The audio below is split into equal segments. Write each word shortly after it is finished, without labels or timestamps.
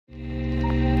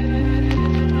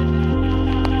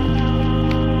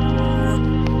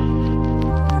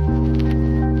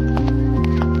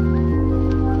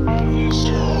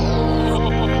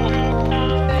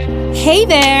Hey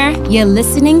there! You're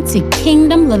listening to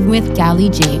Kingdom Living with Callie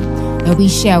J, where we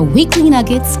share weekly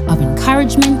nuggets of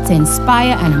encouragement to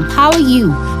inspire and empower you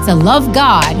to love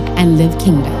God and live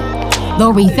kingdom.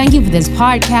 Lord, we thank you for this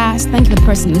podcast. Thank you for the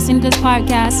person listening to this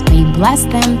podcast. May you bless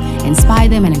them, inspire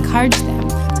them, and encourage them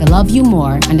to love you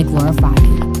more and to glorify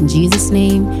you. In Jesus'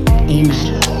 name,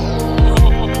 amen.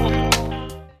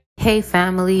 Hey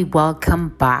family, welcome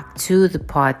back to the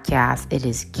podcast. It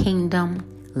is Kingdom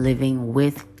Living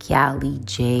with Callie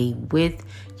J, with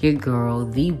your girl,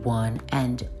 the one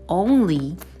and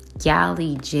only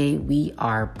Callie J. We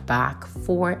are back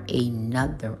for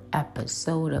another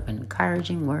episode of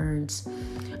encouraging words,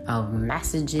 of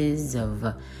messages,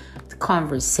 of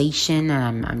conversation.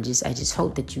 And I just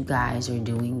hope that you guys are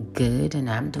doing good, and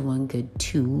I'm doing good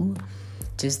too.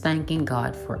 Just thanking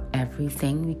God for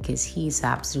everything, because He's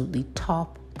absolutely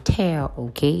top tier,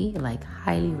 okay? Like,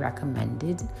 highly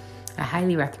recommended. I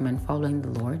highly recommend following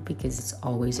the Lord, because it's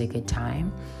always a good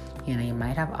time. You know, you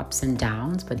might have ups and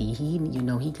downs, but He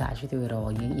got you through it all.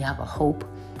 You have a hope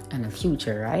and a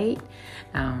future, right?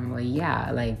 But yeah,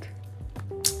 like,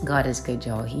 God is good,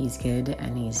 y'all. He's good,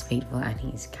 and He's faithful, and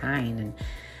He's kind. And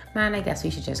man, I guess we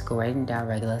should just go right into our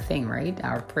regular thing, right?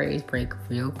 Our praise break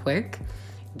real quick.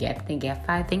 Get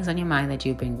 5 things on your mind that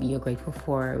you're grateful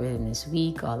for within this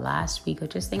week or last week, or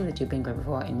just things that you've been grateful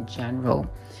for in general.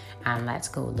 And let's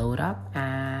go. Load up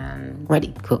and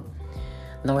ready. Cool.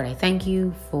 Lord, I thank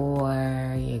you for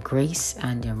your grace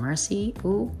and your mercy.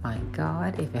 Oh my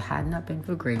God, if it had not been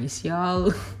for grace,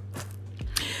 y'all,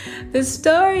 the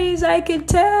stories I can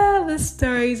tell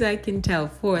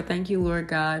for. Thank you, Lord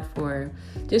God, for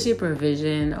just your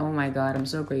provision. Oh my God, I'm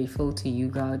so grateful to you,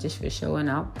 God, just for showing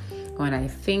up. When I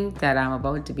think that I'm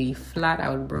about to be flat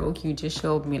out broke, you just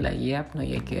showed me like, yep, no,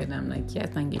 you're good. And I'm like, yeah,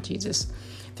 thank you, Jesus.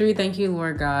 3, thank you,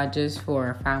 Lord God, just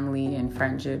for family and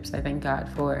friendships. I thank God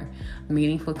for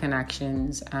meaningful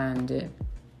connections and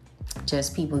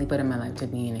just people He put in my life to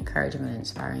be an encouragement and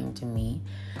inspiring to me.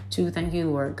 2, thank you,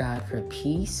 Lord God, for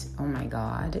peace. Oh my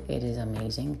God, it is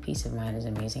amazing. Peace of mind is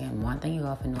amazing. And 1, thank you,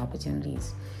 God, for new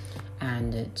opportunities.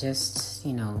 And just,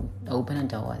 open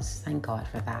doors. Thank God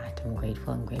for that. I'm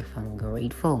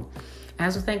grateful. I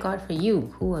also thank God for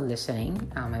you who are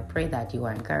listening. I pray that you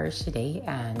are encouraged today,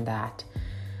 and that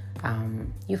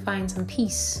you find some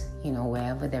peace,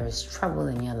 wherever there is trouble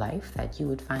in your life, that you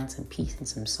would find some peace and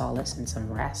some solace and some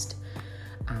rest,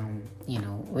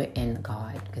 in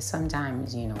God. Because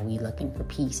sometimes, we're looking for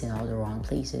peace in all the wrong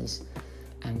places.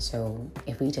 And so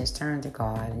if we just turn to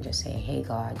God and just say, hey,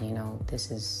 God,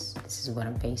 this is what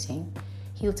I'm facing,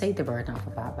 He'll take the burden off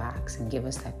of our backs and give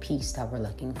us that peace that we're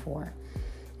looking for.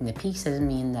 And the peace doesn't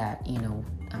mean that,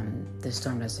 the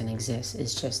storm doesn't exist.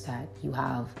 It's just that you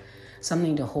have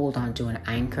something to hold on to, an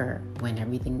anchor, when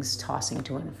everything's tossing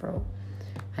to and fro.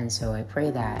 And so I pray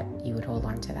that you would hold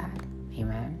on to that.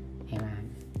 Amen. Amen.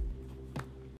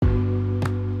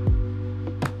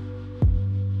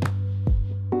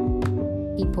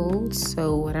 People,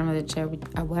 so what I'm led to share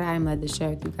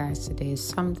with you guys today is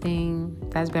something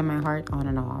that's been my heart on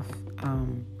and off.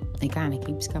 It kind of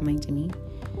keeps coming to me,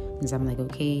 and so I'm like,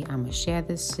 okay, I'm gonna share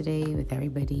this today with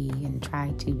everybody and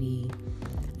try to be,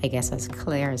 I guess, as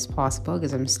clear as possible,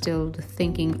 because I'm still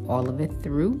thinking all of it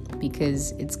through,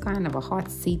 because it's kind of a hot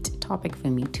seat topic for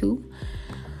me too.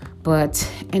 But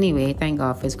anyway, thank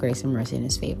God for His grace and mercy and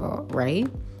His favor, right?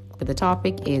 But the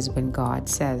topic is when God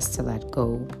says to let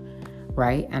go,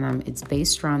 right? And it's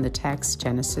based around the text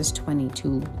Genesis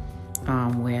 22,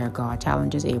 where God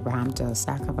challenges Abraham to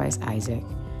sacrifice Isaac,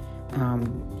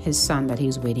 his son that he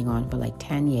was waiting on for like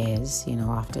 10 years,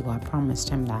 after God promised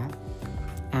him that.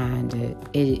 And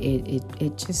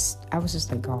it just, I was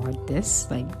just like, God, this,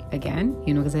 like, again,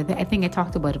 because I think I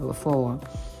talked about it before.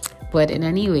 But in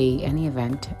any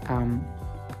event,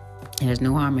 there's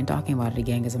no harm in talking about it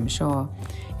again, because I'm sure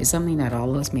it's something that all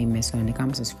of us may miss when it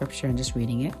comes to scripture and just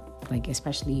reading it, like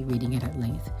especially reading it at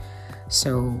length.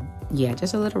 So yeah,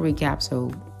 just a little recap.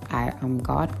 So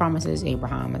God promises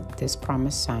Abraham this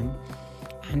promised son,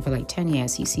 and for like 10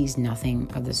 years he sees nothing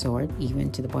of the sort,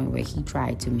 even to the point where he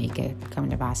tried to make it come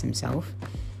to pass himself,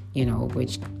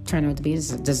 which turned out to be a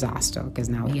disaster, because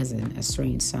now he has an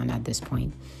estranged son at this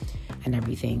point and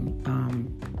everything.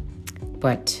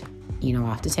 But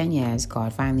after 10 years,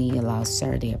 God finally allows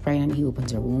Sarah to get pregnant. He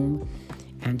opens her womb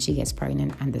and she gets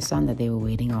pregnant, and the son that they were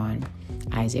waiting on,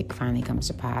 Isaac, finally comes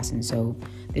to pass. And so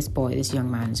this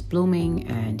young man is blooming,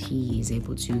 and he is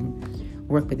able to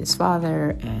work with his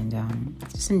father and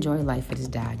just enjoy life with his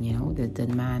dad, the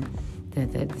man,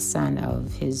 the son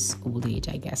of his old age,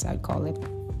 I guess I'd call it.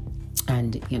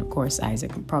 And, of course,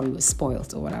 Isaac probably was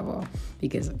spoiled or whatever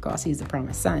because, of course, he's the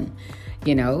promised son,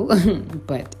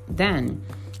 But then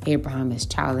Abraham is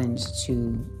challenged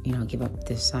to, give up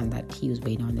this son that he was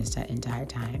waiting on this entire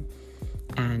time.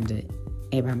 And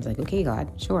Abraham's like, okay,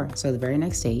 God, sure. So the very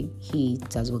next day, he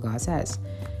does what God says.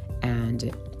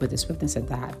 And with the swiftness of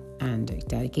that, and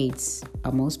dedicates,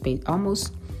 almost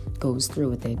goes through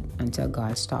with it until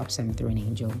God stops him through an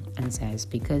angel and says,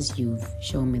 because you've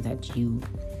shown me that you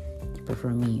prefer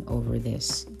me over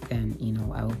this, then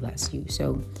I will bless you.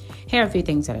 So here are 3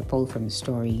 things that I pulled from the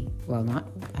story. Well,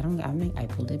 I don't think I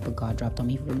pulled it, but God dropped on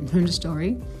me from the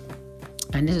story.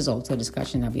 And this is also a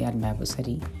discussion that we had in Bible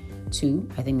study too,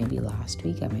 I think maybe last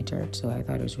week at my church. So I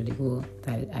thought it was really cool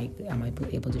that I might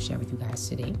be able to share with you guys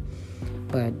today.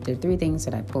 But the 3 things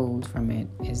that I pulled from it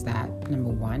is that,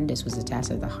 number 1, this was a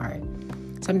test of the heart.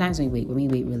 Sometimes when we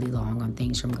wait really long on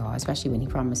things from God, especially when he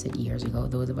promised it years ago,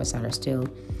 those of us that are still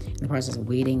in the process of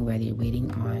waiting, whether you're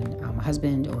waiting on a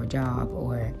husband or a job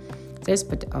or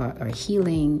or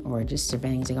healing or just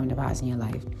events to come to pass in your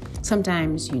life.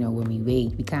 Sometimes, when we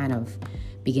wait, we kind of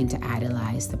begin to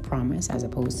idolize the promise as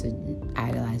opposed to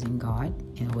idolizing God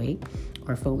in a way,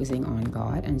 or focusing on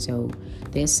God. And so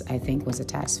this, I think, was a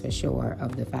test for sure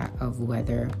of the fact of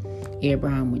whether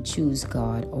Abraham would choose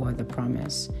God or the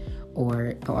promise,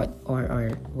 or how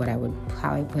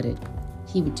I put it,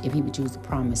 if he would choose the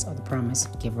promise or the promise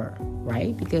giver,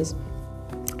 right? Because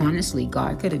honestly,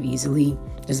 God could have easily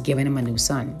just given him a new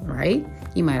son, right?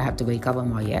 He might have to wait a couple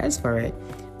more years for it,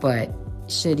 but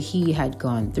should he had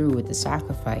gone through with the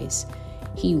sacrifice,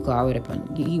 he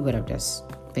would have just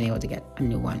been able to get a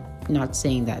new one. Not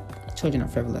saying that children are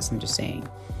frivolous, I'm just saying,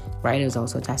 right? It was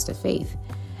also a test of faith.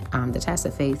 The test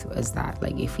of faith was that,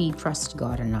 if he trusted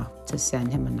God enough to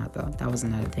send him another, that was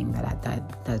another thing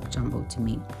that jumbled to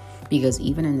me. Because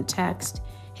even in the text,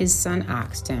 his son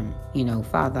asked him,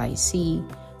 Father, I see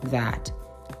that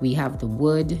we have the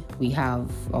wood, we have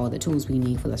all the tools we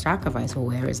need for the sacrifice, but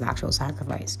where is the actual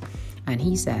sacrifice? And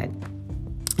he said,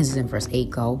 this is in verse 8,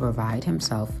 God will provide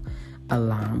himself a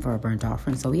lamb for a burnt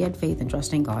offering. So he had faith and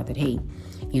trust in God that, hey,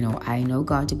 I know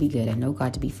God to be good, I know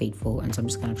God to be faithful, and so I'm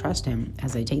just going to trust him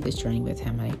as I take this journey with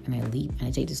him, and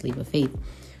I take this leap of faith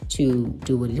to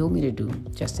do what he told me to do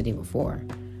just the day before,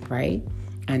 right?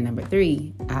 And number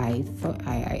 3, I thought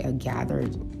I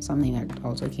gathered something that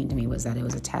also came to me was that it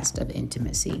was a test of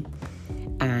intimacy.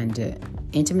 And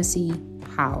intimacy,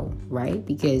 how, right?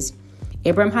 Because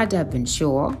Abraham had to have been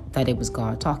sure that it was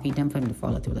God talking to him for him to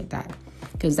follow through like that.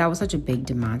 Because that was such a big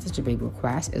demand, such a big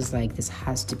request. It's like, this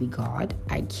has to be God.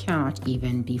 I cannot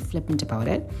even be flippant about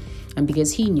it. And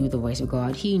because he knew the voice of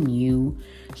God, he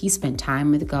spent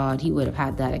time with God. He would have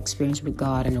had that experience with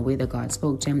God in a way that God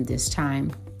spoke to him this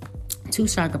time to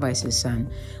sacrifice his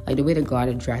son. Like the way that God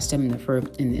addressed him in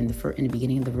the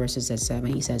beginning of the verses at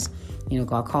 7, he says,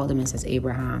 God called him and says,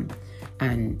 Abraham.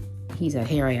 And he said,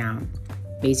 here I am.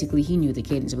 Basically, he knew the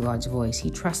cadence of God's voice.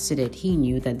 He trusted it. He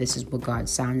knew that this is what God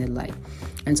sounded like.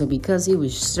 And so because he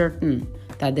was certain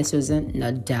that this wasn't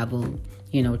a devil,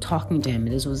 talking to him,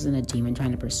 this wasn't a demon trying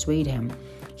to persuade him,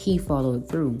 he followed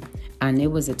through. And it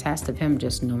was a test of him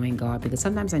just knowing God. Because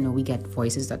sometimes I know we get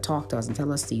voices that talk to us and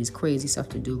tell us these crazy stuff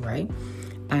to do, right?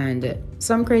 And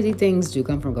some crazy things do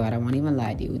come from God. I won't even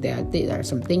lie to you. There are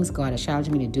some things God has challenged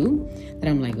me to do that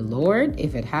I'm like, Lord,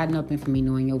 if it had not been for me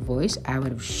knowing your voice, I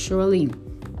would have surely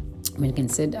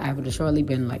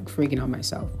been like freaking out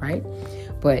myself, right?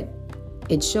 But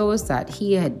it shows that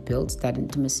he had built that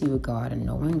intimacy with God and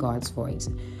knowing God's voice,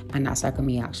 and that's how come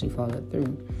he actually followed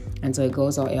through. And so it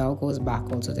all goes back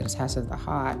also to the test of the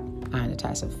heart and the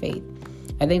test of faith.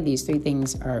 I think these 3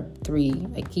 things are 3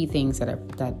 key things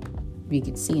that we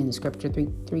could see in the scripture,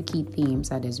 three key themes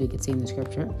that is we could see in the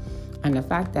scripture, and the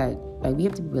fact that we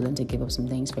have to be willing to give up some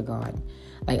things for God.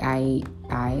 I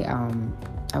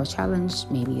was challenged.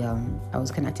 Maybe I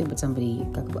was connected with somebody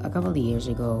a couple of years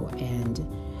ago, and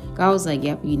God was like,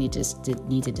 "Yep, you need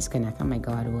to disconnect." I'm like,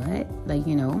 God, what?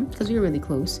 Because we were really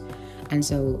close, and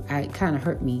so it kind of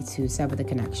hurt me to sever the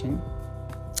connection.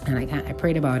 And I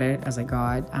prayed about it. I was like,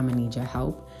 God, I'm gonna need your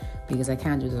help because I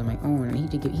can't do this on my own. And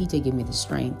he did give me the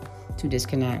strength to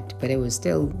disconnect, but it was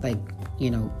still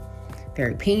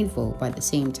very painful. But at the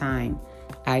same time,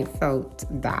 I felt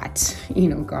that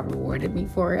God rewarded me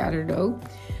for it. I don't know.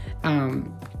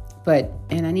 But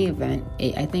in any event,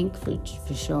 I think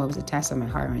for sure it was a test of my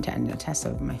heart and a test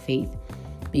of my faith,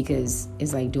 because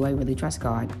it's like, do I really trust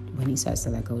God when he says to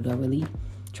let go? Do I really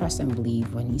trust and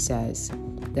believe when he says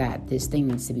that this thing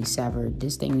needs to be severed,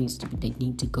 this thing needs to be, they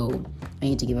need to go. I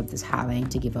need to give up this habit, I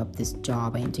need to give up this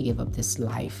job, I need to give up this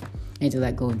life, I need to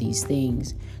let go of these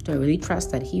things. Do I really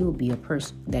trust that he will be a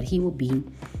person, that he will be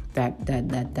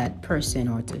that person,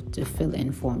 or to fill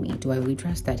in for me? Do I really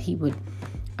trust that he would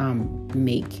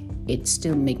make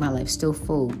my life still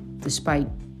full despite,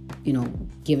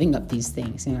 giving up these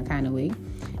things in a kind of way?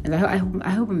 And I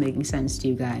hope I'm making sense to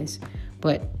you guys.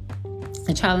 But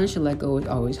the challenge to let go is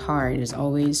always hard. It's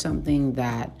always something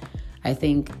that I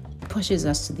think pushes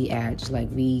us to the edge. Like,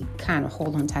 we kind of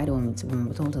hold on tight when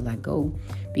we're told to let go,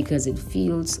 because it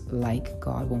feels like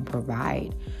God won't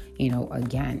provide,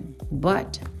 again.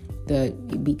 But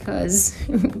because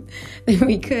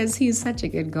he's such a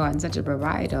good God and such a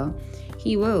provider,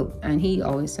 he will, and he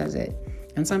always says it.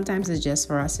 And sometimes it's just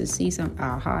for us to see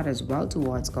our heart as well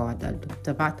towards God, that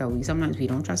the fact that we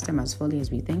don't trust him as fully as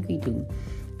we think we do,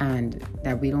 and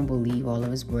that we don't believe all of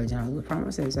his words and all of the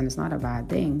promises. And it's not a bad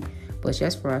thing, but it's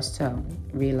just for us to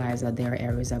realize that there are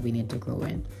areas that we need to grow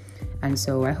in. And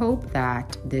so I hope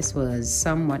that this was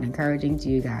somewhat encouraging to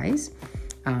you guys.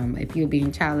 If you're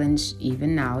being challenged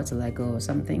even now to let go of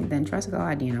something, then trust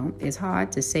God. It's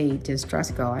hard to say just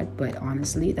trust God, but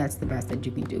honestly, that's the best that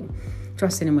you can do.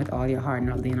 Trust in him with all your heart,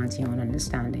 not lean on your own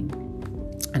understanding.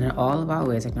 And in all of our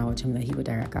ways, acknowledge him that he would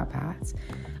direct our paths.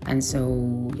 And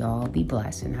so y'all be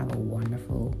blessed and have a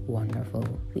wonderful, wonderful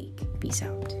week. Peace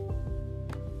out.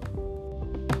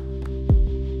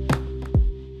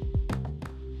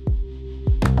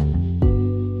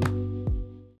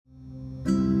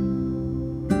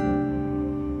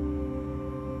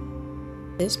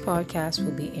 This podcast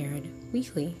will be aired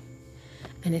weekly.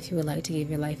 And if you would like to give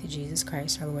your life to Jesus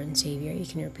Christ, our Lord and Savior, you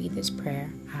can repeat this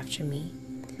prayer after me.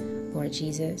 Lord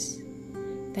Jesus,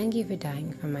 thank you for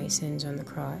dying for my sins on the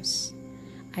cross.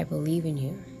 I believe in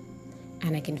you,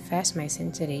 and I confess my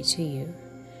sin today to you,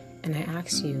 and I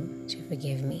ask you to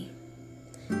forgive me.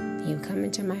 You come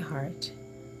into my heart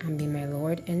and be my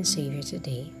Lord and Savior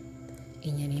today.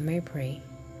 In your name I pray.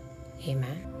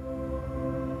 Amen.